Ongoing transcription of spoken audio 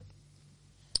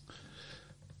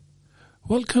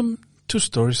Welcome to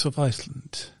Stories of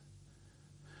Iceland.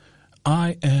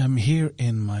 I am here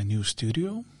in my new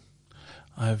studio.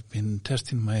 I've been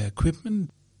testing my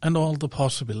equipment and all the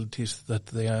possibilities that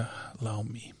they allow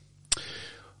me.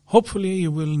 Hopefully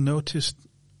you will notice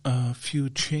a few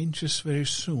changes very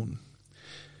soon.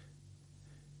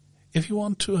 If you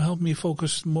want to help me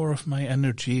focus more of my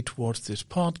energy towards this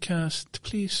podcast,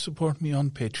 please support me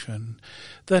on Patreon.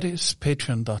 That is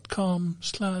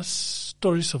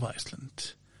patreon.com/Stories of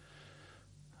Iceland.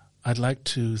 I'd like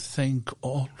to thank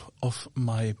all of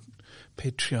my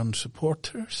Patreon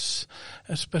supporters,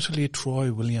 especially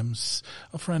Troy Williams,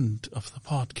 a friend of the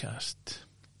podcast.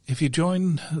 If you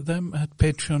join them at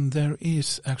Patreon, there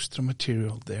is extra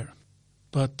material there.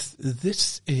 But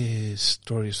this is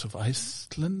Stories of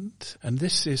Iceland, and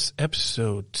this is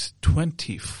episode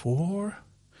 24,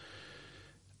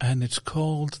 and it's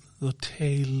called The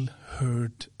Tale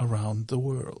Heard Around the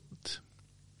World.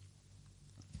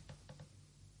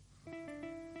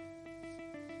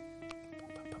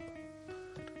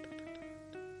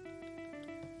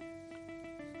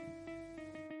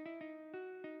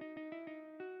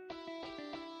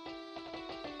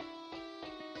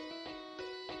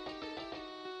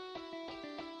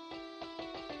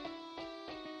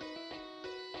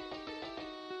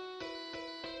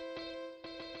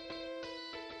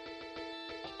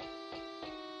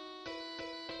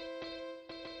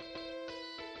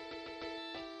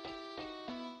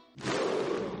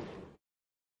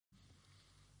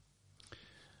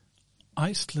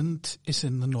 Iceland is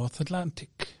in the North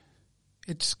Atlantic.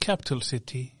 Its capital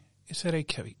city is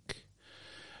Reykjavik.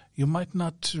 You might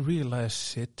not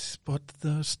realize it, but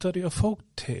the study of folk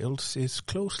tales is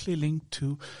closely linked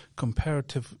to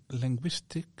comparative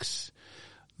linguistics,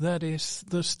 that is,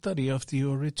 the study of the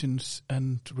origins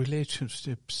and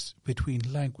relationships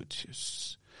between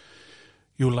languages.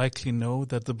 You likely know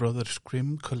that the Brothers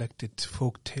Grimm collected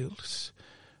folk tales,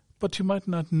 but you might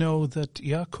not know that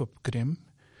Jakob Grimm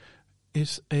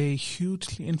is a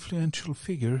hugely influential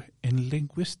figure in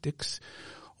linguistics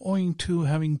owing to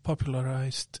having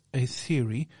popularized a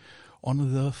theory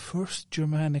on the first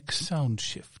Germanic sound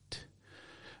shift.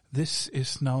 This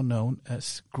is now known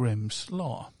as Grimm's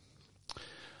Law.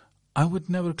 I would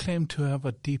never claim to have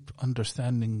a deep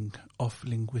understanding of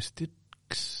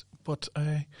linguistics, but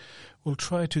I will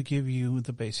try to give you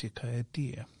the basic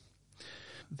idea.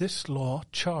 This law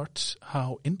charts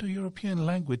how Indo-European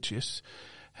languages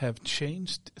have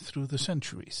changed through the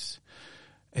centuries.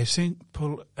 A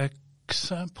simple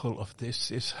example of this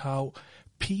is how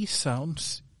P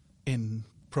sounds in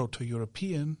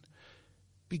Proto-European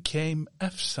became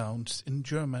F sounds in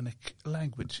Germanic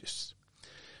languages.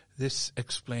 This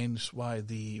explains why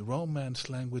the Romance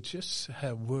languages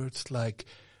have words like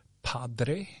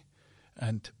padre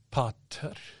and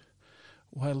pater,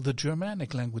 while the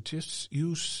Germanic languages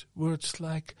use words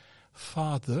like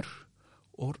father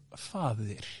or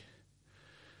father.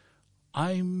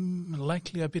 I'm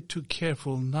likely a bit too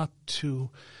careful not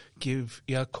to give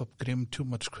Jakob Grimm too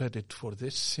much credit for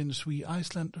this, since we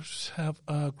Icelanders have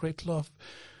a great love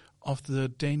of the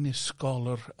Danish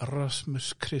scholar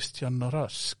Rasmus Christian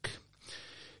Rask.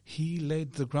 He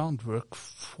laid the groundwork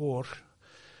for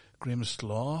Grimm's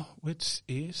Law, which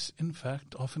is in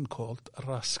fact often called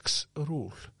Rask's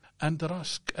Rule. And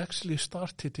Rask actually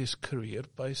started his career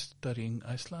by studying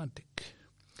Icelandic.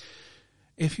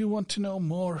 If you want to know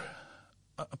more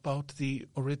about the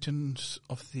origins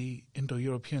of the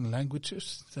Indo-European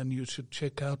languages, then you should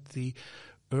check out the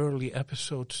early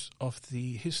episodes of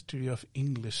the History of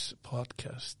English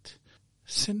podcast.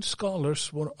 Since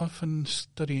scholars were often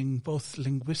studying both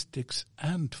linguistics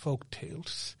and folk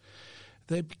tales,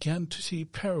 they began to see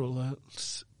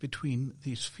parallels between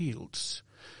these fields,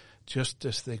 just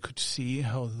as they could see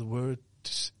how the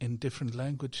words in different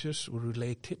languages were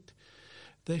related.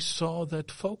 They saw that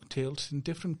folk tales in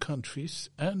different countries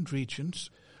and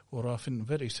regions were often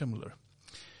very similar.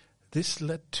 This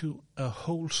led to a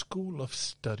whole school of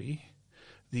study,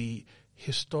 the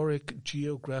historic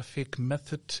geographic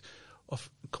method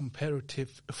of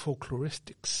comparative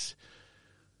folkloristics.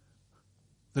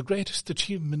 The greatest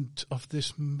achievement of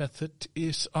this method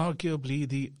is arguably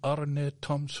the Arne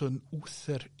Thompson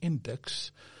Uther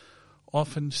Index,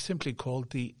 often simply called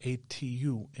the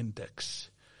ATU Index.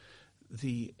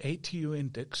 The ATU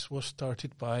Index was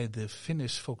started by the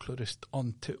Finnish folklorist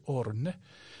Ante Orne,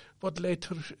 but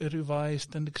later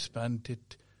revised and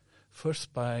expanded,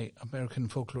 first by American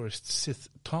folklorist Sith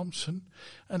Thompson,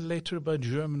 and later by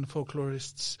German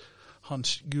folklorists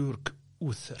Hans-Jürg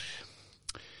Uther.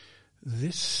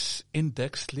 This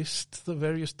index lists the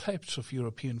various types of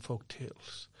European folk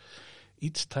tales.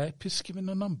 Each type is given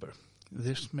a number.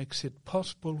 This makes it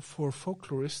possible for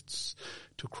folklorists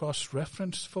to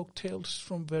cross-reference folk tales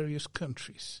from various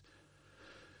countries.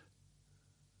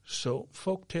 So,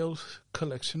 folktale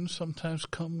collections sometimes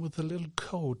come with a little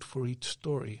code for each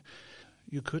story.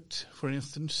 You could, for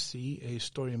instance, see a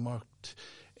story marked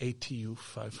ATU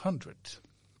 500.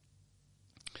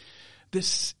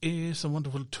 This is a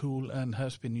wonderful tool and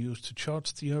has been used to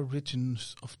chart the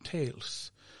origins of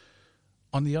tales.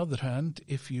 On the other hand,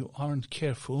 if you aren't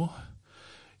careful,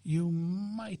 you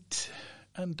might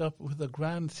end up with a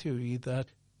grand theory that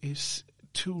is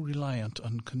too reliant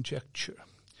on conjecture.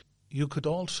 You could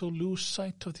also lose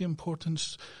sight of the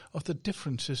importance of the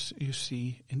differences you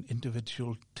see in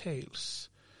individual tales.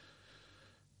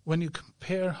 When you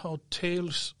compare how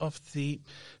tales of the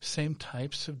same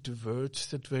types have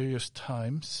diverged at various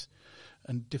times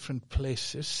and different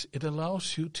places, it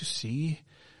allows you to see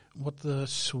what the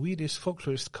Swedish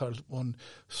folklorist Carl von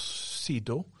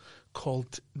Sydow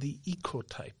called the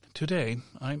ecotype. Today,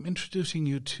 I'm introducing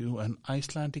you to an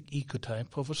Icelandic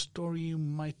ecotype of a story you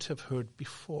might have heard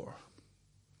before.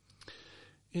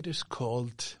 It is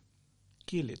called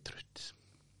Gilitrut.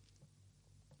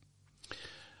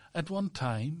 At one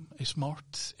time, a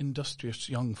smart, industrious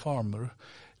young farmer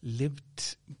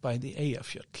lived by the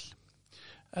Eyjafjöll.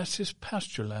 As his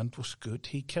pasture land was good,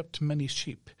 he kept many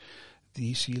sheep.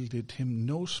 These yielded him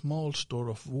no small store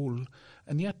of wool,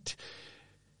 and yet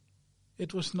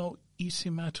it was no easy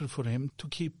matter for him to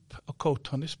keep a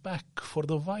coat on his back, for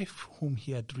the wife whom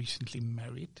he had recently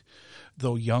married,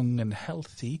 though young and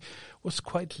healthy, was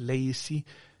quite lazy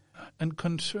and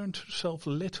concerned herself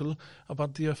little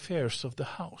about the affairs of the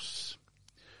house.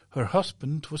 Her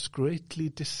husband was greatly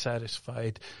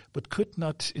dissatisfied, but could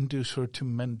not induce her to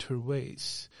mend her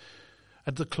ways.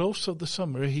 At the close of the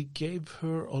summer he gave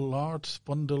her a large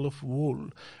bundle of wool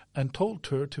and told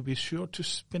her to be sure to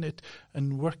spin it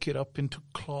and work it up into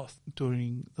cloth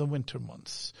during the winter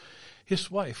months. His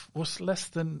wife was less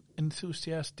than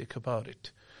enthusiastic about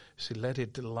it. She let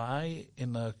it lie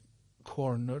in a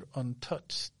corner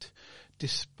untouched,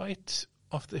 despite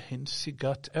of the hints she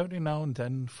got every now and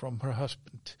then from her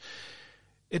husband.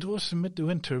 It was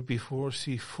midwinter before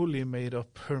she fully made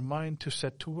up her mind to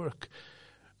set to work,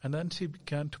 and then she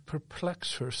began to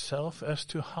perplex herself as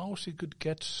to how she could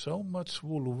get so much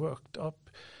wool worked up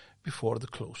before the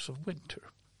close of winter.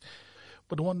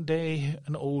 But one day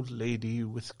an old lady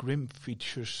with grim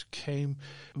features came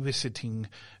visiting,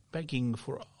 begging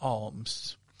for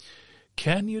alms.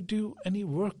 "Can you do any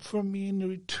work for me in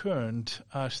return?"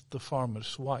 asked the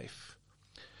farmer's wife.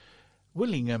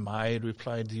 "Willing am I,"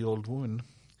 replied the old woman.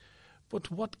 "But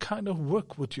what kind of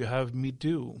work would you have me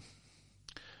do?"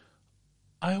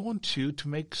 "I want you to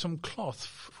make some cloth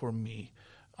for me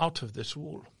out of this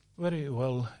wool." "Very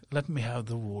well, let me have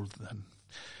the wool then."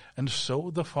 And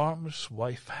so the farmer's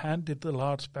wife handed the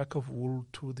large bag of wool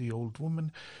to the old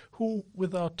woman, who,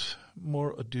 without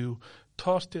more ado,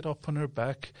 tossed it up on her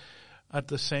back, at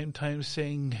the same time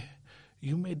saying,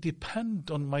 "You may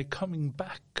depend on my coming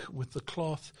back with the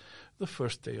cloth the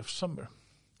first day of summer."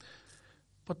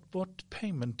 "But what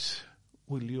payment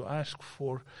will you ask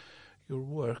for your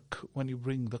work when you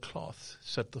bring the cloth?"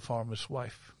 said the farmer's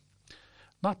wife.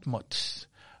 "Not much,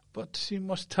 but you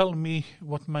must tell me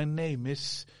what my name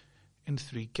is in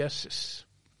 3 guesses.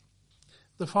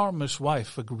 The farmer's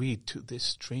wife agreed to this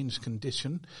strange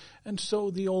condition, and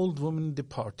so the old woman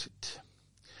departed.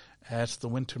 As the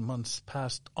winter months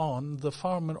passed on, the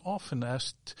farmer often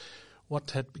asked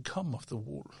what had become of the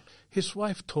wool. His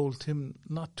wife told him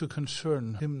not to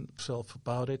concern himself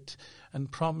about it,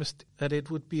 and promised that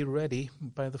it would be ready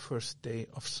by the first day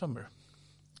of summer.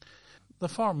 The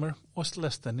farmer was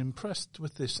less than impressed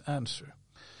with this answer.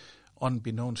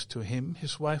 Unbeknownst to him,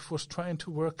 his wife was trying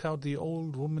to work out the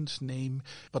old woman's name,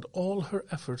 but all her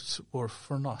efforts were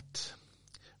for naught.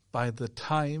 By the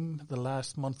time the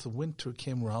last month of winter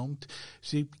came round,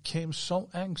 she became so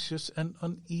anxious and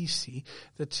uneasy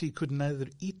that she could neither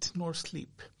eat nor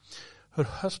sleep. Her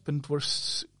husband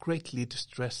was greatly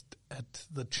distressed at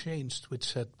the change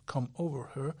which had come over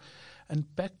her,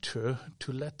 and begged her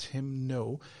to let him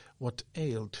know what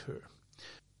ailed her.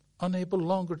 Unable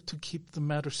longer to keep the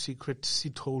matter secret, she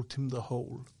told him the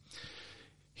whole.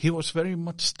 He was very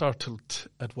much startled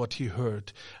at what he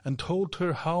heard, and told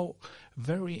her how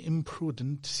very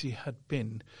imprudent she had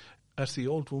been, as the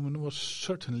old woman was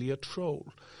certainly a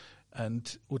troll,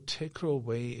 and would take her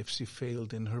away if she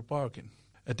failed in her bargain.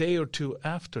 A day or two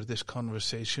after this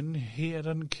conversation, he had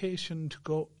an occasion to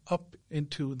go up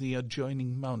into the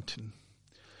adjoining mountain.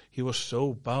 He was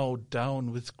so bowed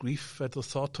down with grief at the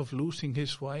thought of losing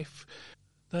his wife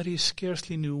that he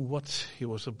scarcely knew what he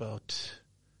was about.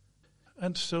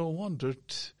 and so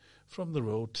wandered from the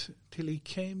road till he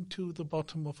came to the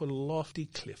bottom of a lofty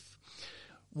cliff.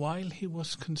 While he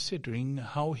was considering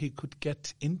how he could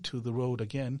get into the road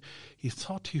again, he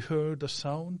thought he heard a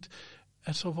sound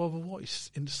as of a voice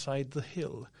inside the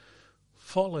hill.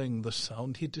 Following the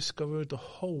sound, he discovered a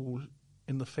hole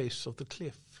in the face of the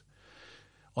cliff.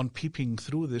 On peeping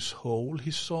through this hole,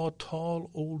 he saw a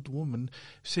tall old woman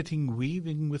sitting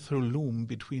weaving with her loom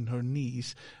between her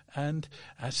knees, and,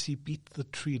 as he beat the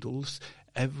treadles,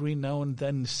 every now and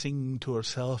then singing to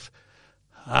herself,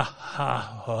 "Ha,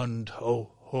 ha, and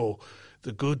ho, ho,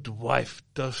 the good wife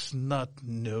does not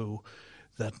know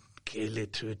that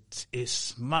Gillitrut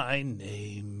is my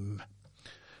name."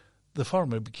 The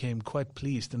farmer became quite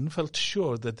pleased and felt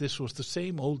sure that this was the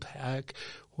same old hag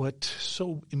who had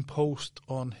so imposed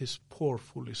on his poor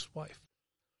foolish wife.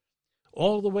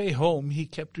 All the way home he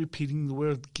kept repeating the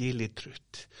word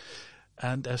Gillitrut,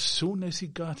 and as soon as he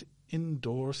got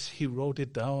indoors he wrote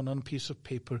it down on a piece of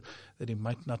paper that he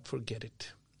might not forget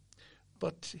it.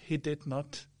 But he did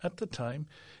not, at the time,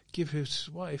 give his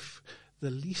wife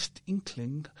the least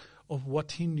inkling of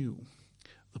what he knew.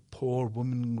 The poor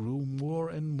woman grew more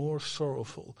and more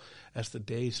sorrowful as the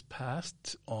days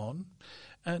passed on,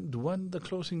 and when the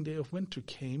closing day of winter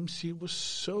came, she was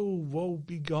so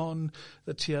woe-begone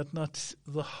that she had not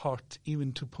the heart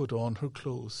even to put on her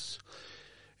clothes.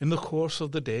 In the course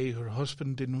of the day, her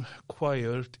husband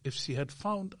inquired if she had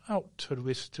found out her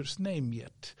visitor's name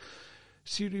yet.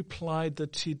 She replied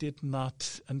that she did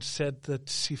not, and said that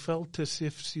she felt as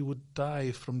if she would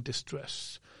die from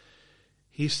distress.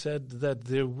 He said that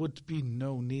there would be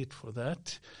no need for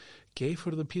that, gave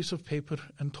her the piece of paper,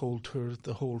 and told her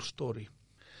the whole story.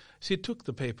 She took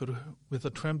the paper with a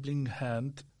trembling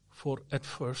hand, for at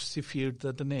first she feared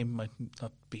that the name might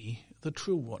not be the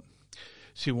true one.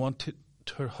 She wanted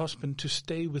her husband to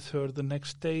stay with her the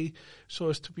next day, so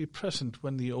as to be present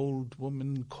when the old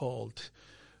woman called.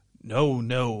 "No,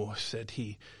 no," said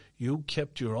he, "you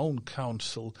kept your own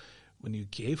counsel when you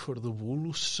gave her the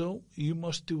wool, so you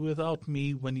must do without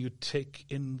me when you take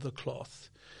in the cloth,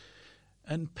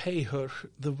 and pay her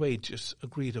the wages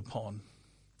agreed upon."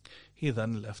 He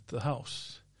then left the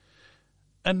house.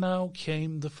 And now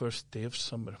came the first day of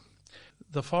summer.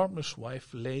 The farmer's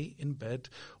wife lay in bed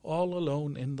all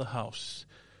alone in the house.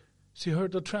 She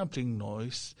heard a trampling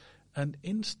noise, and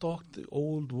in stalked the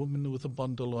old woman with a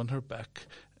bundle on her back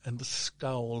and a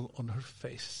scowl on her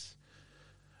face.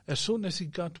 As soon as he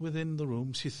got within the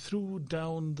room, she threw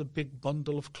down the big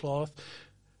bundle of cloth,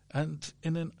 and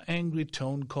in an angry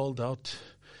tone called out,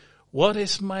 "What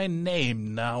is my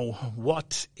name now?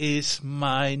 What is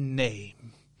my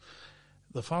name?"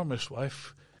 The farmer's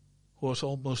wife, who was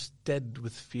almost dead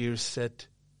with fear, said,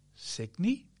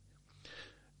 "Signy?"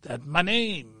 That my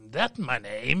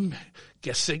name.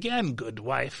 Guess again, good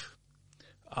wife."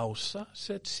 "Ausa,"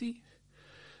 said she.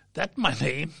 That my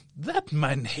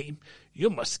name. You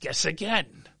must guess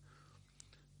again."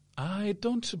 "I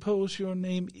don't suppose your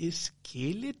name is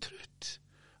Gillitrut?"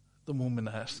 the woman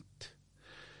asked.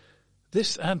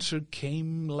 This answer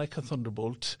came like a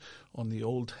thunderbolt on the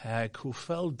old hag, who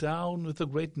fell down with a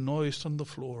great noise on the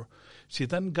floor. She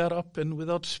then got up and,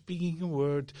 without speaking a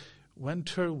word,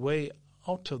 went her way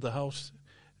out of the house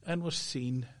and was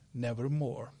seen never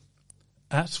more.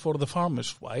 As for the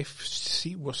farmer's wife,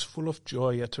 she was full of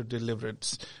joy at her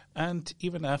deliverance, and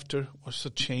even after was a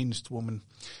changed woman.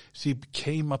 She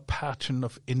became a pattern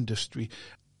of industry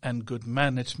and good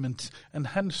management, and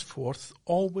henceforth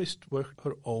always worked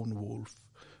her own wool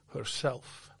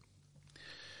herself.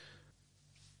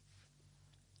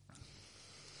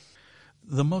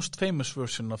 The most famous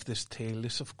version of this tale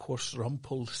is, of course,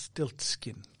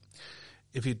 Rumpelstiltskin.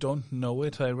 If you don't know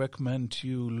it, I recommend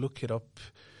you look it up.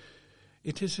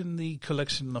 It is in the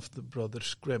collection of the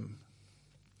Brothers Grimm.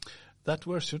 That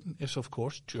version is, of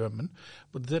course, German,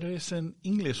 but there is an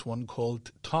English one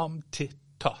called Tom Tit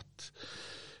Tot.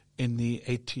 In the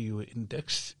ATU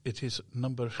index, it is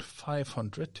number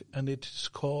 500, and it is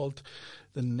called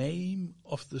The Name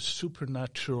of the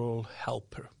Supernatural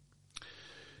Helper.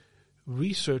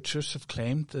 Researchers have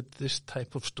claimed that this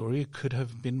type of story could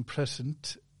have been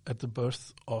present at the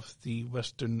birth of the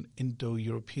Western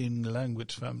Indo-European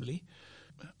language family.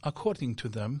 According to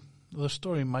them, the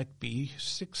story might be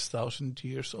 6,000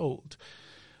 years old.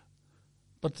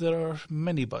 But there are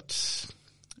many buts.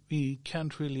 We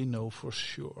can't really know for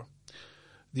sure.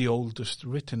 The oldest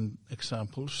written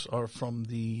examples are from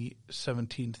the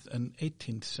 17th and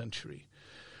 18th century.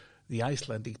 The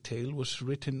Icelandic tale was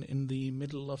written in the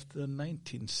middle of the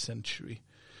 19th century.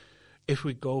 If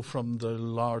we go from the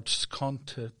large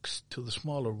context to the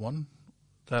smaller one,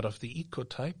 that of the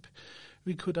ecotype,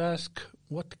 we could ask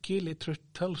what Gilitr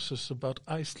tells us about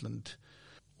Iceland.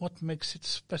 What makes it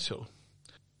special?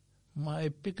 My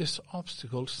biggest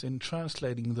obstacles in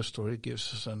translating the story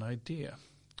gives us an idea.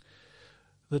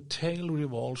 The tale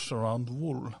revolves around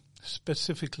wool,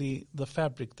 specifically the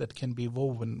fabric that can be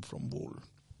woven from wool.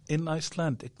 In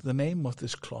Icelandic, the name of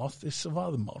this cloth is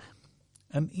vadmal,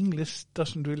 and English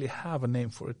doesn't really have a name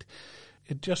for it.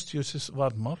 It just uses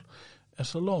vadmal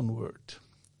as a loan word.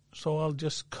 So I'll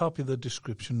just copy the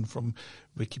description from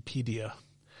Wikipedia.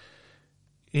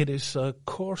 It is a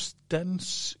coarse,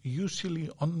 dense, usually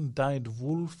undyed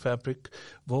wool fabric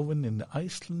woven in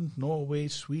Iceland, Norway,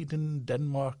 Sweden,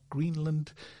 Denmark,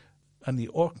 Greenland, and the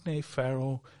Orkney,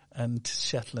 Faroe, and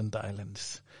Shetland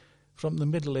Islands from the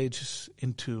Middle Ages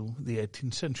into the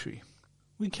 18th century.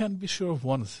 We can be sure of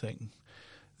one thing.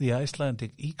 The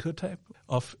Icelandic ecotype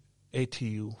of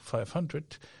ATU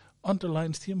 500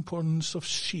 underlines the importance of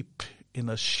sheep in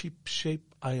a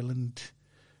sheep-shaped island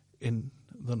in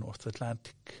the North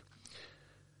Atlantic.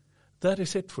 That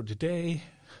is it for today.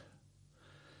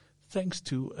 Thanks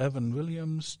to Evan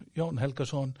Williams, Jón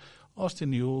Helgason,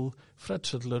 Austin Yule, Fred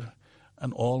Sudler,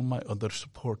 and all my other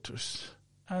supporters.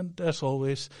 And as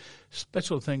always,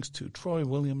 special thanks to Troy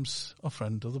Williams, a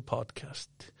friend of the podcast.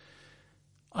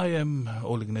 I am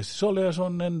Ole Gneisti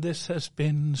Sóleyjarson, and this has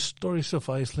been Stories of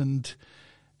Iceland,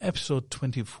 episode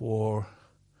 24,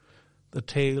 The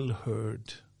Tale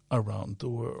Heard Around the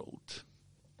World.